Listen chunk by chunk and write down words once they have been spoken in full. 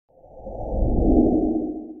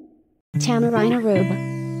Tamarijn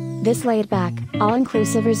Aruba. This laid-back,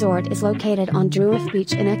 all-inclusive resort is located on Druif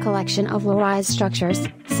Beach in a collection of low-rise structures,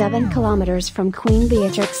 7 kilometers from Queen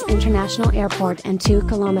Beatrix International Airport and 2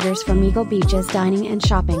 kilometers from Eagle Beach's dining and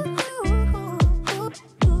shopping.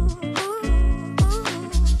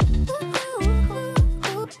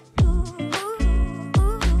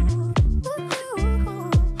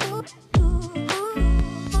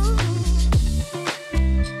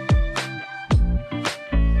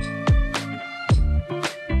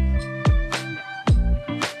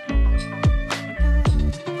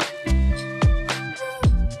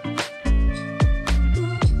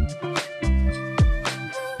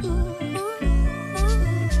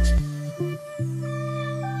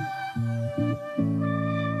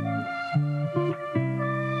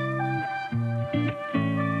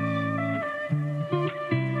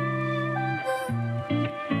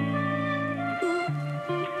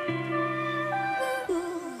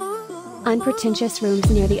 Unpretentious rooms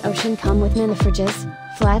near the ocean come with minifridges,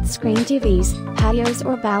 flat-screen TVs, patios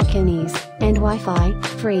or balconies, and Wi-Fi,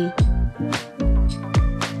 free.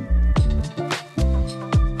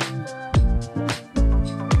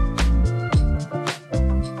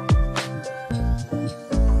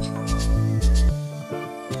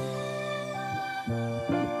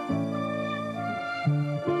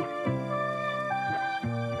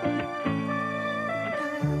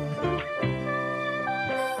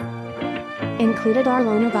 Included are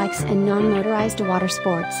loaner bikes and non-motorized water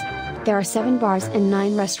sports. There are 7 bars and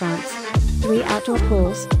 9 restaurants. 3 outdoor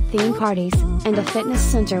pools, theme parties, and a fitness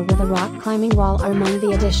center with a rock climbing wall are among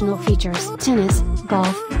the additional features. Tennis,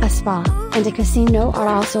 golf, a spa, and a casino are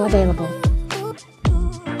also available.